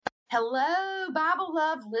Hello, Bible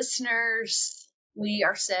Love listeners. We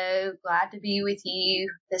are so glad to be with you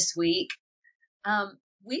this week.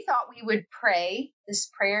 We thought we would pray this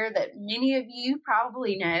prayer that many of you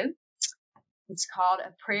probably know. It's called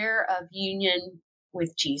a prayer of union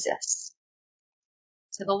with Jesus.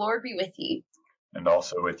 So the Lord be with you. And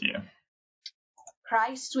also with you.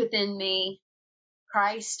 Christ within me,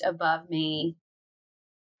 Christ above me,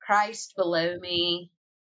 Christ below me,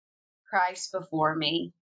 Christ before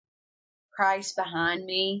me, Christ behind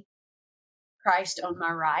me, Christ on my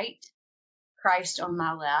right, Christ on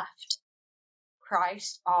my left,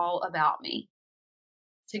 Christ all about me,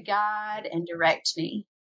 to guide and direct me,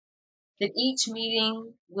 that each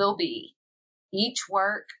meeting will be, each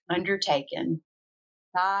work undertaken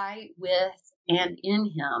by, with, and in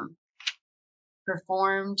him,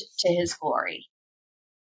 performed to his glory.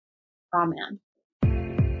 Amen.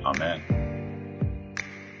 Amen.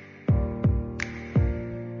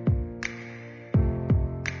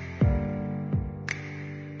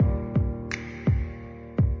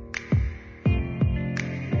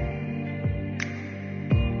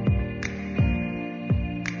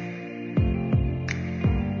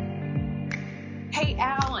 Hey,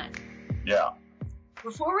 Alan. Yeah.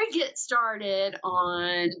 Before we get started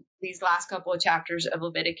on these last couple of chapters of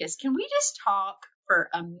Leviticus, can we just talk for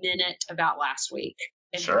a minute about last week?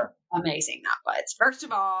 And Sure. how amazing that was. First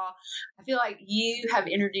of all, I feel like you have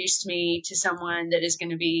introduced me to someone that is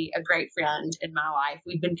going to be a great friend in my life.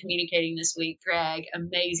 We've been communicating this week. Greg,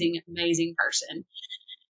 amazing, amazing person.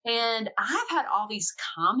 And I've had all these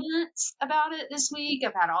comments about it this week.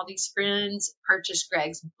 I've had all these friends purchase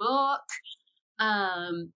Greg's book.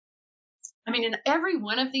 And every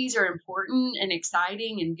one of these are important and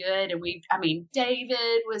exciting and good. And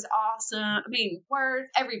David was awesome. Worth,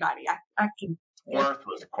 everybody. Worth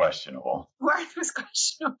was questionable. Worth was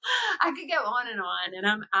questionable. I could go on,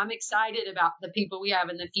 and I'm excited about the people we have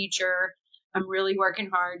in the future. I'm really working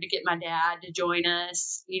hard to get my dad to join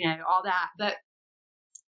us, all that. But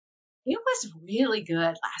it was really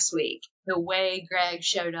good last week, the way Greg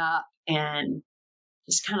showed up and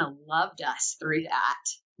just kind of loved us through that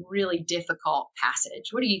really difficult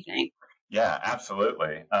passage. What do you think? Yeah,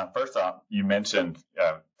 absolutely. First off, you mentioned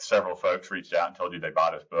several folks reached out and told you they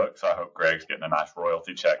bought his book. So I hope Greg's getting a nice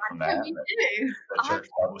royalty check from that. Me too. The church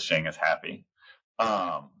publishing is happy.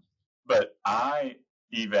 But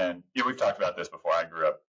we've talked about this before. I grew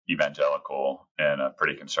up evangelical in a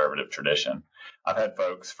pretty conservative tradition. I've had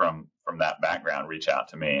folks from that background reach out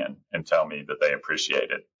to me and tell me that they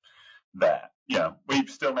appreciated that. We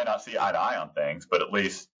still may not see eye to eye on things, but at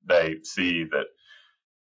least they see that.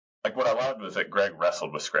 Like, what I loved was that Greg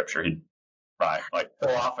wrestled with Scripture. So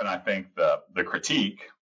often I think the critique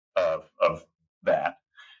of that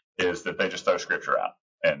is that they just throw Scripture out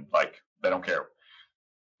and they don't care.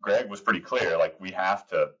 Greg was pretty clear. We have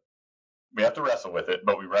to wrestle with it,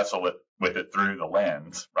 but we wrestle with it through the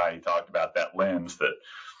lens, right? He talked about that lens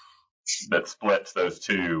that splits those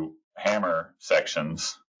two hammer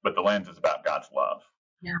sections, but the lens is about God's love.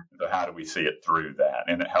 Yeah. So how do we see it through that?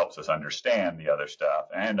 And it helps us understand the other stuff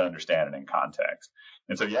and understand it in context.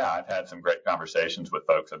 And so, yeah, I've had some great conversations with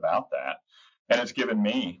folks about that. And it's given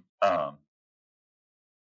me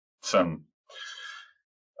some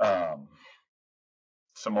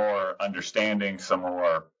more understanding, some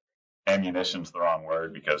more ammunition's the wrong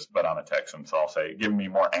word but I'm a Texan, so I'll say giving me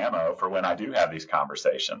more ammo for when I do have these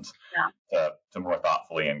conversations to more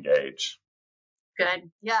thoughtfully engage.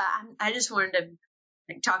 Good. Yeah, I just wanted to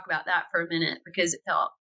talk about that for a minute because it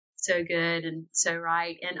felt so good and so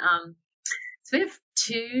right. And so we have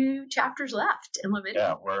 2 chapters left in Leviticus.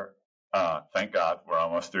 Yeah, we're thank God we're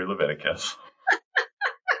almost through Leviticus.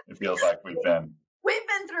 It feels like we've been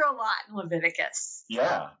through a lot in Leviticus.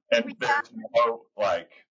 Yeah, and there's no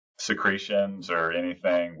secretions or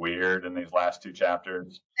anything weird in these last 2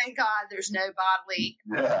 chapters. Thank God there's no bodily.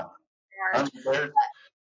 Yeah.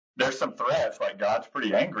 There's some threats, God's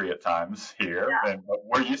pretty angry at times here, but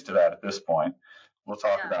we're used to that at this point. We'll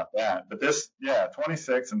talk about that. But this,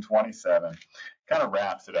 26 and 27 kind of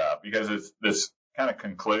wraps it up because this kind of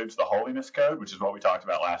concludes the holiness code, which is what we talked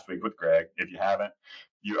about last week with Greg. If you haven't,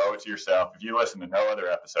 you owe it to yourself. If you listen to no other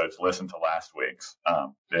episodes, listen to last week's.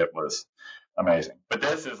 It was amazing. But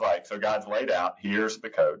this is so God's laid out, here's the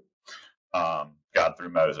code. God through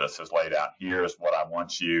Moses has laid out, here's what I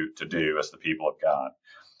want you to do as the people of God.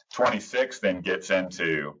 26 then gets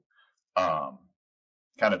into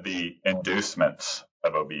kind of the inducements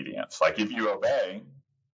of obedience. If you obey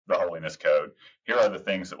the holiness code, here are the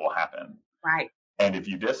things that will happen. Right. And if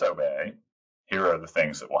you disobey, here are the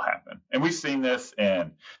things that will happen. And we've seen this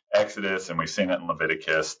in Exodus and we've seen it in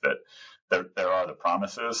Leviticus that there are the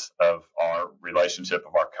promises of our relationship,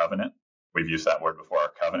 of our covenant. We've used that word before,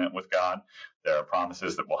 our covenant with God. There are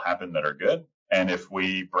promises that will happen that are good. And if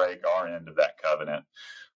we break our end of that covenant,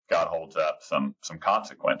 God holds up some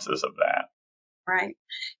consequences of that. Right.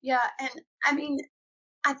 Yeah. And I mean,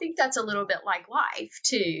 I think that's a little bit like life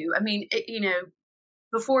too. I mean,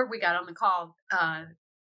 before we got on the call,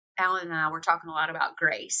 Alan and I were talking a lot about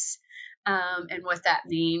grace, and what that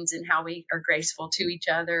means and how we are graceful to each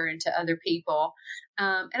other and to other people.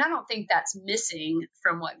 And I don't think that's missing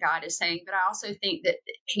from what God is saying, but I also think that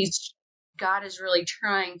God is really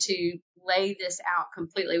trying to lay this out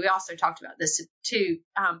completely. We also talked about this too.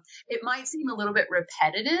 It might seem a little bit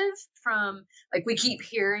repetitive from, like, we keep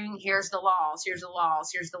hearing, here's the laws, here's the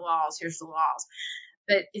laws, here's the laws, here's the laws.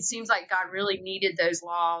 But it seems like God really needed those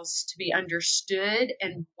laws to be understood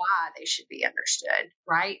and why they should be understood,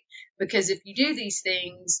 right? Because if you do these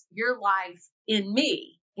things, your life in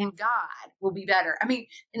me, in God, will be better. I mean,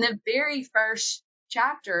 in the very first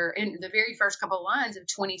chapter, in the very first couple of lines of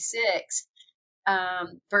 26,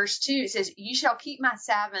 verse 2, it says, "You shall keep my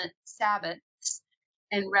Sabbaths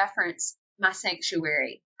and reference my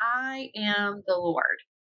sanctuary. I am the Lord.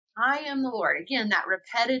 I am the Lord." Again, that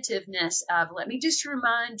repetitiveness of, let me just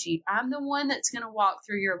remind you, I'm the one that's going to walk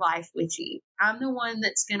through your life with you. I'm the one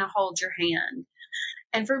that's going to hold your hand.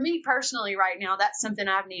 And for me personally, right now, that's something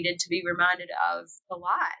I've needed to be reminded of a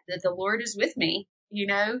lot, that the Lord is with me,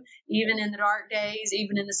 even in the dark days,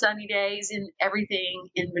 even in the sunny days, and everything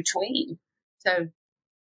in between. So,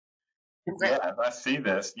 yeah, I see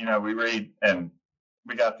this. We read, and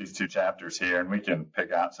we got these 2 chapters here, and we can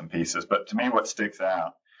pick out some pieces. But to me, what sticks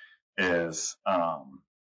out is,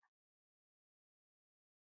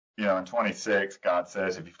 in 26, God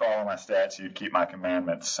says, "If you follow my statute, keep my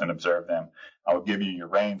commandments, and observe them, I will give you your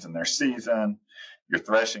rains in their season. Your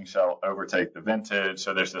threshing shall overtake the vintage."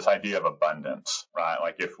 So there's this idea of abundance, right?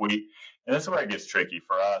 Like and this is where it gets tricky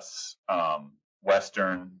for us,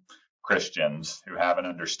 Western Christians who have an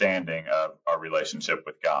understanding of our relationship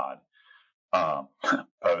with God,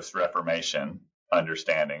 post-Reformation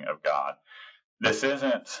understanding of God.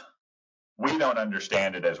 We don't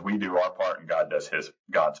understand it as we do our part and God does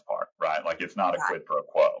God's part, right? Like, it's not a quid pro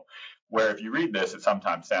quo. Where if you read this, it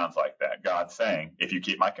sometimes sounds like that. God's saying, if you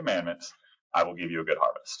keep my commandments, I will give you a good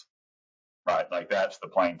harvest, right? Like, that's the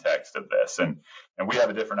plain text of this. And we have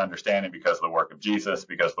a different understanding because of the work of Jesus,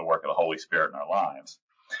 because of the work of the Holy Spirit in our lives.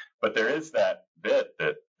 But there is that bit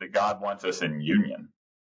that God wants us in union.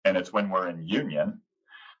 And it's when we're in union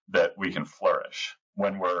that we can flourish.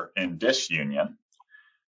 When we're in disunion,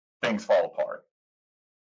 things fall apart,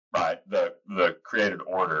 right? The created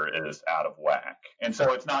order is out of whack. And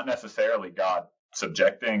so it's not necessarily God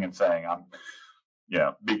subjecting and saying,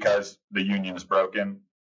 because the union is broken,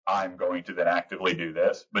 I'm going to then actively do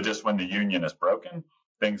this. But just when the union is broken,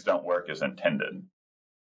 things don't work as intended.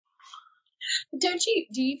 do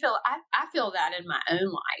you feel, I feel that in my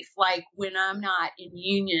own life, like when I'm not in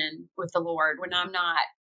union with the Lord, when I'm not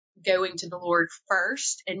going to the Lord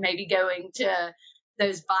first and maybe going to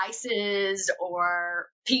those vices or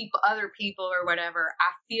other people or whatever,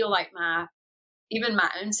 I feel like even my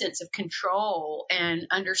own sense of control and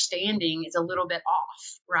understanding is a little bit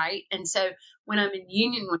off, right? And so when I'm in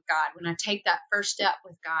union with God, when I take that first step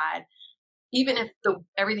with God, even if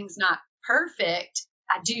everything's not perfect,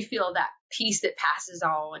 I do feel that peace that passes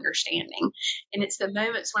all understanding. And it's the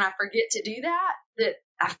moments when I forget to do that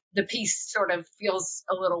the peace sort of feels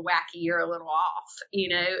a little wacky or a little off,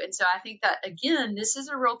 And so I think that, again, this is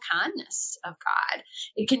a real kindness of God.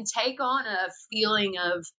 It can take on a feeling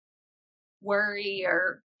of worry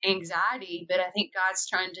or anxiety, but I think God's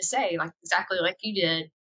trying to say, like, exactly like you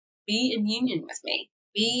did, be in union with me,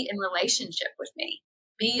 be in relationship with me,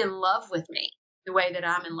 be in love with me the way that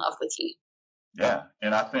I'm in love with you. Yeah.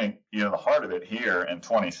 And I think, the heart of it here in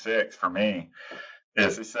 26 for me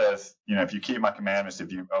is it says, if you keep my commandments,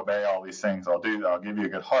 if you obey all these things, I'll give you a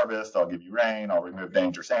good harvest. I'll give you rain. I'll remove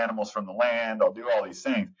dangerous animals from the land. I'll do all these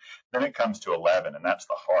things. Then it comes to 11, and that's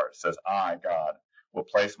the heart. It says, I, God, will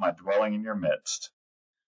place my dwelling in your midst.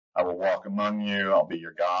 I will walk among you. I'll be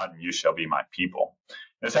your God, and you shall be my people.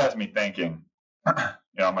 This has me thinking,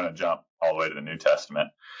 I'm going to jump all the way to the New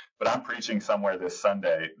Testament, but I'm preaching somewhere this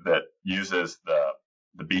Sunday that uses the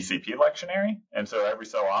BCP lectionary. And so every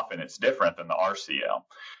so often it's different than the RCL.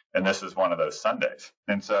 And this is one of those Sundays.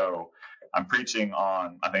 And so I'm preaching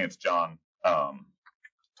on, I think it's John 20.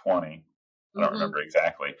 I don't remember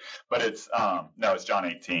exactly, but it's John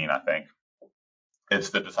 18, I think. It's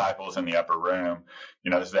the disciples in the upper room.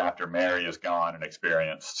 This is after Mary is gone and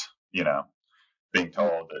experienced, being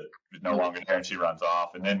told that she's no longer there, and she runs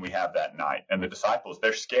off. And then we have that night, and the disciples,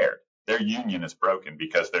 they're scared. Their union is broken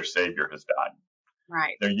because their Savior has died.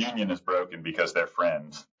 Right. Their union is broken because their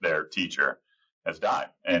friend, their teacher, has died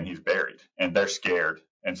and he's buried, and they're scared.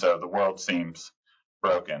 And so the world seems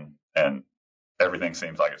broken and everything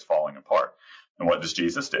seems like it's falling apart. And what does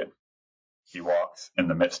Jesus do? He walks in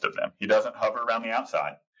the midst of them. He doesn't hover around the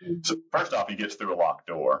outside. Mm-hmm. So first off, he gets through a locked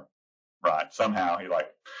door, right? Somehow he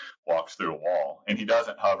walks through a wall, and he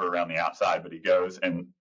doesn't hover around the outside, but he goes, and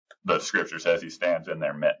the scripture says he stands in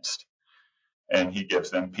their midst and he gives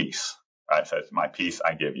them peace, right? Says, my peace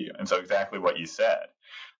I give you. And so exactly what you said,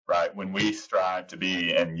 right? When we strive to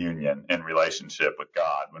be in union, in relationship with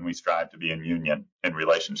God, when we strive to be in union, in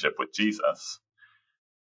relationship with Jesus,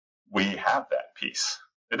 we have that peace.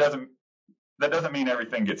 That doesn't mean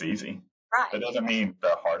everything gets easy. Right. That doesn't mean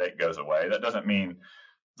the heartache goes away. That doesn't mean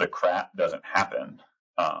the crap doesn't happen.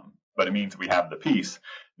 But it means we have the peace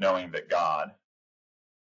knowing that God,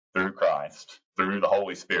 through Christ, through the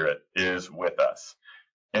Holy Spirit, is with us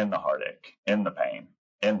in the heartache, in the pain,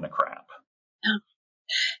 in the crap.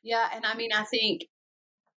 Yeah. And I mean, I think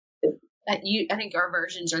our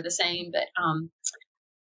versions are the same, but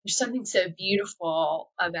there's something so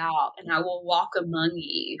beautiful about, and I will walk among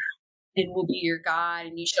you and will be your God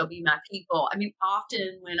and you shall be my people. I mean,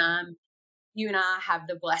 often when you and I have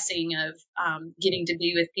the blessing of getting to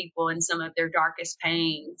be with people in some of their darkest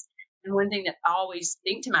pains. And one thing that I always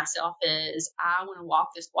think to myself is, I want to walk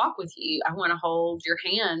this walk with you. I want to hold your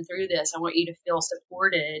hand through this. I want you to feel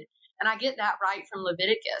supported. And I get that right from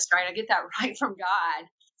Leviticus, right? I get that right from God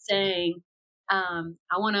saying,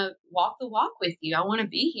 I want to walk the walk with you. I want to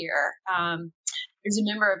be here. There's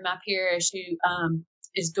a member of my parish who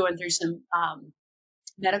is going through some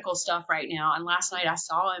medical stuff right now. And last night I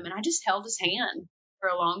saw him and I just held his hand for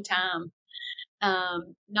a long time.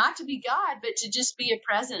 Not to be God, but to just be a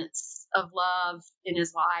presence of love in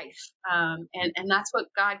his life. And that's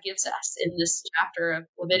what God gives us in this chapter of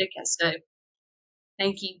Leviticus. So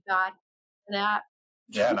thank you, God, for that.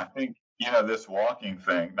 Yeah. And I think, this walking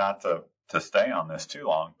thing, not to stay on this too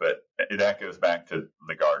long, but it echoes back to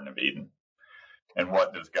the Garden of Eden. And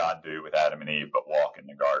what does God do with Adam and Eve but walk in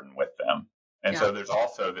the garden with them? And so there's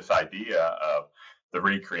also this idea of the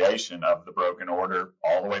recreation of the broken order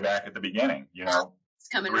all the way back at the beginning. It's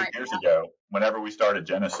coming 3 years ago, whenever we started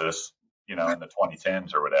Genesis, in the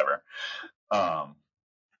 2010s or whatever,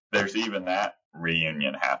 there's even that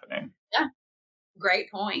reunion happening. Yeah,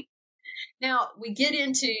 great point. Now we get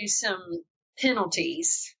into some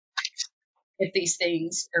penalties if these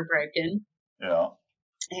things are broken. Yeah.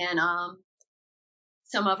 And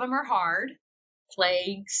some of them are hard,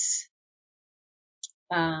 plagues,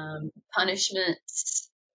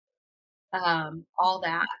 punishments, all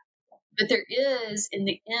that. But there is, in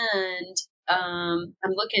the end,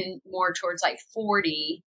 I'm looking more towards like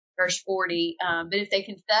 40, verse 40. But if they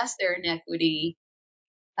confess their iniquity,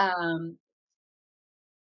 God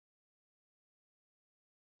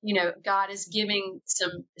is giving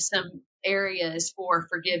some areas for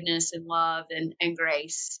forgiveness and love and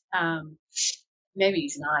grace. Maybe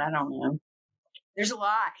he's not. I don't know. There's a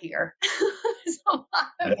lot here. There's a lot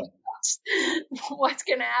of what's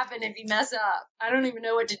going to happen if you mess up. I don't even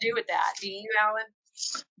know what to do with that. Do you, Alan?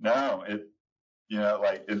 No,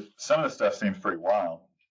 some of the stuff seems pretty wild.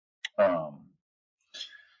 Plagues,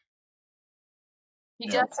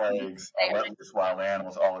 leprous, wild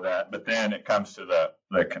animals, all of that. But then it comes to the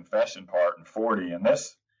confession part in 40, and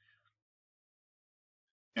this,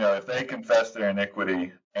 if they confess their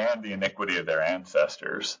iniquity and the iniquity of their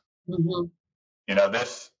ancestors, mm-hmm.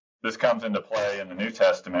 This comes into play in the New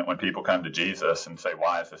Testament when people come to Jesus and say,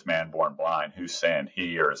 why is this man born blind? Who sinned,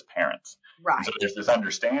 he or his parents? Right. And so there's this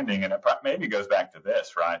understanding, and it maybe goes back to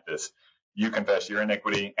this, right? You confess your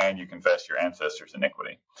iniquity and you confess your ancestors'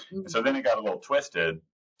 iniquity. Mm-hmm. So then it got a little twisted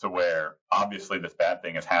to where obviously this bad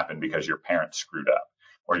thing has happened because your parents screwed up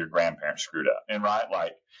or your grandparents screwed up. And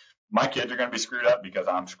my kids are going to be screwed up because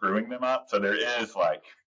I'm screwing them up. So there is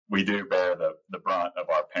we do bear the brunt of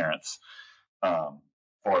our parents'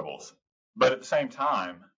 foibles. But at the same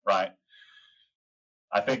time, right,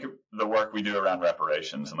 I think the work we do around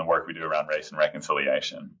reparations and the work we do around race and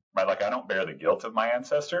reconciliation, right? I don't bear the guilt of my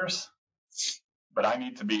ancestors, but I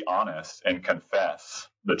need to be honest and confess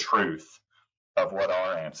the truth of what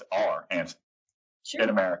our sure. In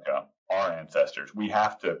America, our ancestors. We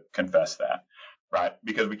have to confess that, right?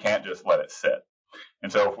 Because we can't just let it sit.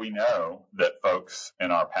 And so if we know that folks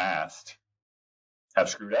in our past have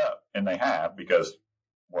screwed up, and they have, because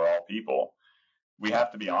we're all people, we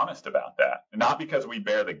have to be honest about that. And not because we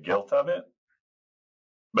bear the guilt of it,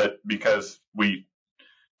 but because we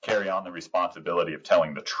carry on the responsibility of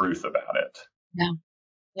telling the truth about it. Yeah.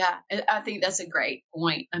 Yeah, I think that's a great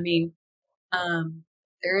point. I mean,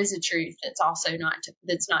 there is a truth that's also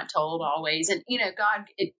that's not told always, and God,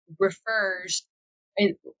 it refers,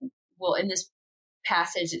 in, well, in this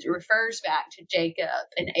passage, it refers back to Jacob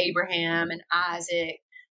and Abraham and Isaac,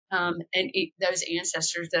 those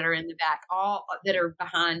ancestors that are in the back, all that are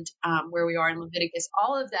behind where we are in Leviticus.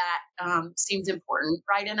 All of that seems important,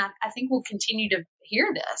 right? And I think we'll continue to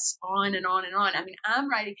hear this on and on and on. I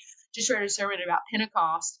mean, just wrote a sermon about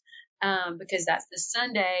Pentecost because that's this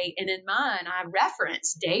Sunday, and in mine I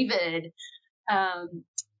reference David,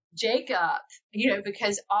 Jacob,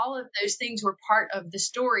 because all of those things were part of the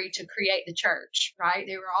story to create the church, right?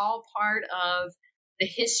 They were all part of the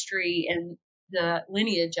history and the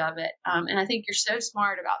lineage of it. And I think you're so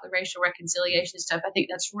smart about the racial reconciliation stuff. I think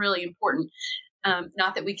that's really important.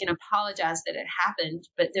 Not that we can apologize that it happened,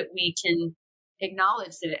 but that we can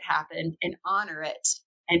acknowledge that it happened and honor it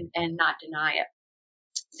and not deny it.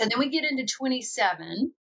 So then we get into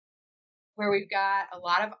 27, where we've got a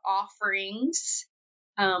lot of offerings.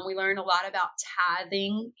 We learn a lot about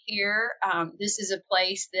tithing here. This is a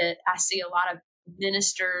place that I see a lot of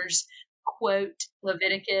ministers quote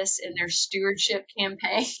Leviticus in their stewardship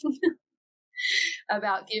campaign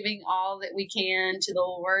about giving all that we can to the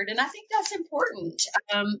Lord. And I think that's important.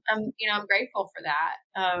 I'm grateful for that.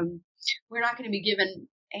 We're not going to be given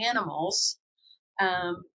animals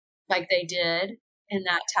like they did in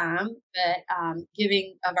that time, but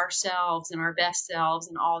giving of ourselves and our best selves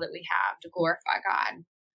and all that we have to glorify God.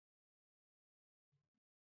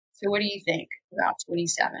 So what do you think about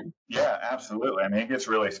 27? Yeah, absolutely. I mean, it gets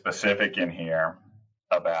really specific in here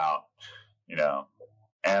about,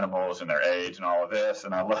 animals and their age and all of this.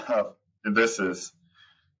 And I love this is,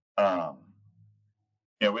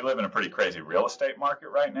 we live in a pretty crazy real estate market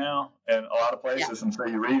right now in a lot of places. Yeah. And so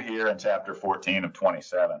you read here in chapter 14 of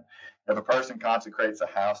 27, if a person consecrates a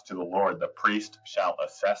house to the Lord, the priest shall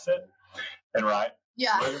assess it. And right.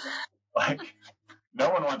 Yeah. Like, no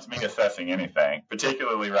one wants me assessing anything,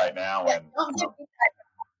 particularly right now when.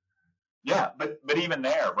 Yeah, but even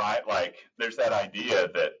there, right? Like, there's that idea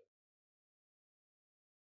that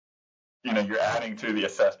you're adding to the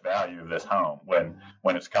assessed value of this home when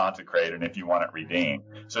it's consecrated and if you want it redeemed.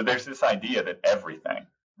 So there's this idea that everything,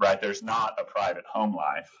 right? There's not a private home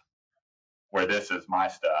life where this is my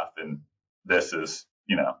stuff and this is,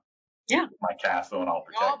 my castle and I'll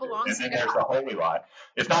protect it. And then there's the holy life.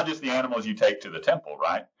 It's not just the animals you take to the temple,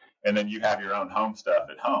 right? And then you have your own home stuff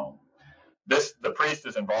at home. The priest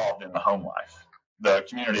is involved in the home life. The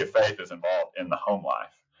community of faith is involved in the home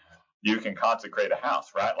life. You can consecrate a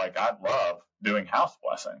house, right? Like, I love doing house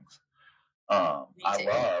blessings. I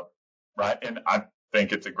love, right? And I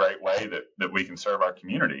think it's a great way that we can serve our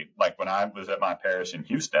community. Like, when I was at my parish in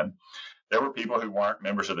Houston, there were people who weren't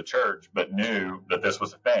members of the church, but knew that this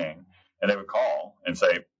was a thing. And they would call and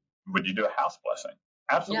say, would you do a house blessing?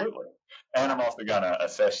 Absolutely. Yeah. And I'm also going to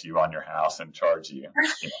assess you on your house and charge you.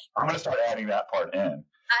 I'm going to start adding that part in.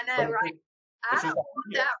 I know, right? I don't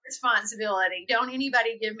want that responsibility. Don't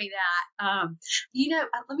anybody give me that.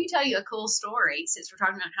 Let me tell you a cool story since we're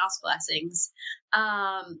talking about house blessings.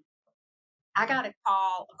 I got a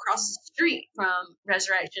call across the street from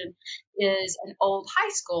Resurrection is an old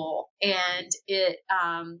high school, and it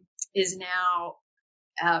is now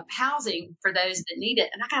housing for those that need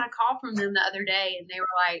it. And I got a call from them the other day, and they were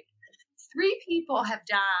like, 3 people have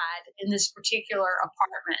died in this particular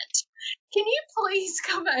apartment. Can you please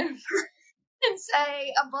come over and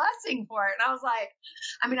say a blessing for it? And I was like,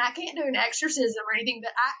 I mean, I can't do an exorcism or anything,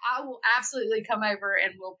 but I will absolutely come over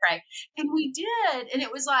and we'll pray. And we did. And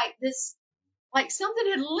it was like this, like something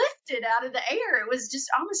had lifted out of the air. It was just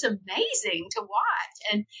almost amazing to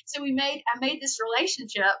watch. And so I made this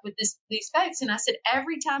relationship with these folks. And I said,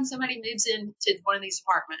 every time somebody moves into one of these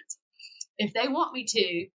apartments, if they want me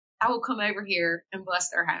to, I will come over here and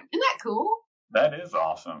bless their home. Isn't that cool? That is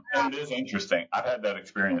awesome. And it is interesting. I've had that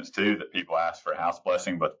experience too, that people ask for a house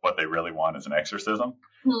blessing, but what they really want is an exorcism.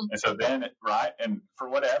 And so then, right. And for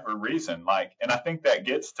whatever reason, and I think that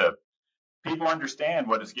gets to people understand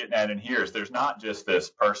what it's getting at in here is there's not just this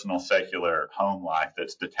personal secular home life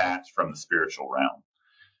that's detached from the spiritual realm,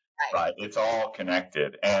 right? It's all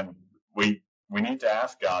connected. And we need to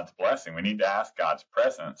ask God's blessing. We need to ask God's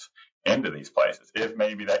presence into these places. If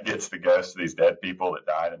maybe that gets the ghosts of these dead people that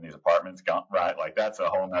died in these apartments, right? Like, that's a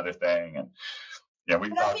whole nother thing. And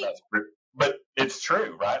we've talked about, but it's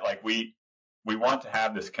true, right? Like, we want to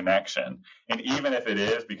have this connection. And even if it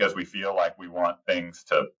is because we feel like we want things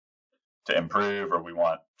to improve, or we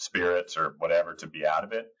want spirits or whatever to be out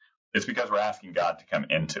of it, it's because we're asking God to come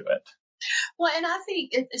into it. Well, and I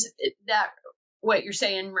think that what you're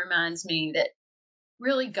saying reminds me that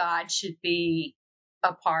really God should be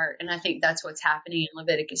a part. And I think that's what's happening in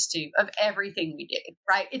Leviticus 2 of everything we do,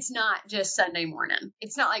 right? It's not just Sunday morning.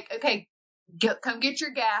 It's not like, okay, come get your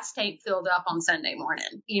gas tank filled up on Sunday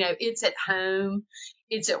morning. It's at home,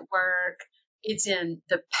 it's at work, it's in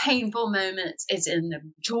the painful moments, it's in the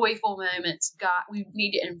joyful moments. We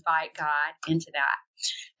need to invite God into that.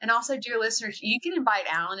 And also, dear listeners, you can invite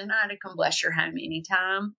Alan and I to come bless your home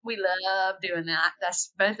anytime. We love doing that.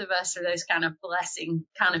 Both of us are those kind of blessing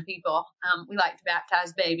kind of people. We like to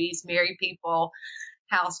baptize babies, marry people,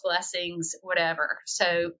 house blessings, whatever.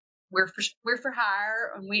 So we're for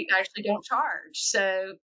hire, and we actually don't charge.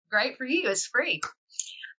 So great for you. It's free.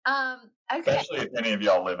 Okay. Especially if any of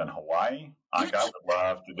y'all live in Hawaii. I would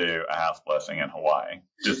love to do a house blessing in Hawaii.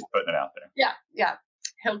 Just putting it out there. Yeah.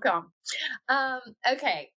 He'll come.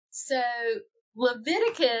 Okay. So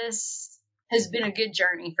Leviticus has been a good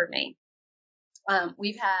journey for me.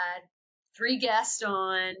 We've had 3 guests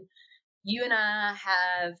on. You and I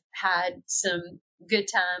have had some good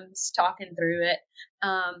times talking through it.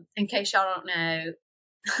 In case y'all don't know,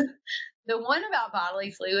 the one about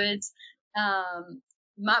bodily fluids,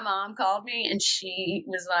 my mom called me and she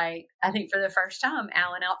was like, I think for the first time,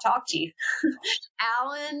 Alan out-talked you.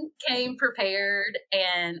 Alan came prepared,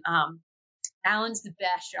 and Alan's the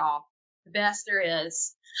best, y'all. The best there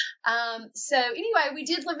is. So anyway, we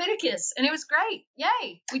did Leviticus, and it was great.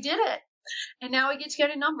 Yay, we did it. And now we get to go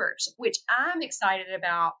to Numbers, which I'm excited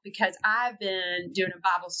about because I've been doing a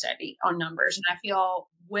Bible study on Numbers, and I feel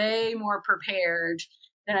way more prepared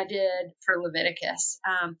than I did for Leviticus.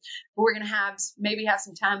 But we're going to maybe have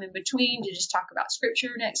some time in between to just talk about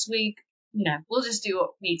Scripture next week. We'll just do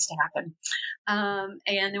what needs to happen. And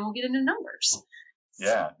then we'll get into Numbers.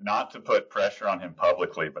 Yeah, not to put pressure on him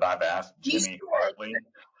publicly, but I've asked Jimmy Hartley,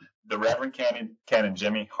 the Reverend Canon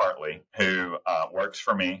Jimmy Hartley, who works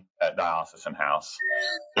for me at Diocesan House.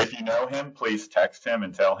 If you know him, please text him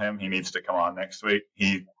and tell him he needs to come on next week.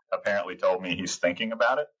 He apparently told me he's thinking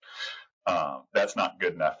about it. That's not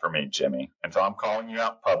good enough for me, Jimmy. And so I'm calling you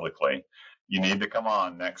out publicly. You need to come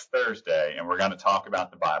on next Thursday, and we're going to talk about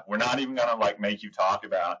the Bible. We're not even going to make you talk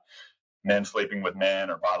about men sleeping with men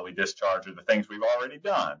or bodily discharge or the things we've already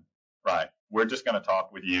done, right? We're just going to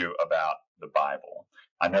talk with you about the Bible.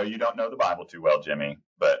 I know you don't know the Bible too well, Jimmy,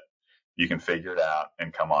 but you can figure it out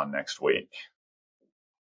and come on next week.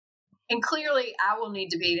 And clearly I will need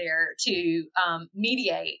to be there to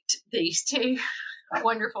mediate these 2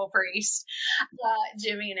 wonderful priests,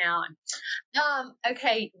 Jimmy and Alan.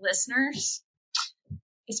 Okay, listeners,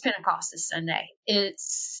 it's Pentecost this Sunday.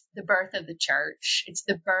 It's the birth of the church. It's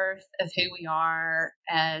the birth of who we are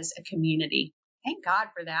as a community. Thank God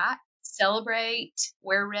for that. Celebrate,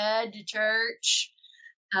 wear red to church.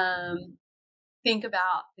 Think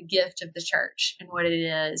about the gift of the church and what it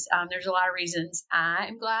is. There's a lot of reasons I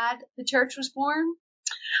am glad the church was born.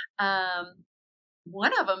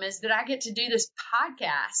 One of them is that I get to do this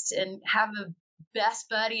podcast and have a best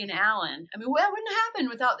buddy in Alan. I mean, well, it wouldn't happen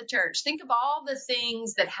without the church. Think of all the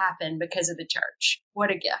things that happen because of the church.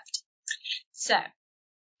 What a gift. So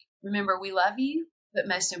remember, we love you, but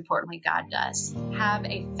most importantly, God does. Have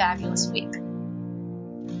a fabulous week.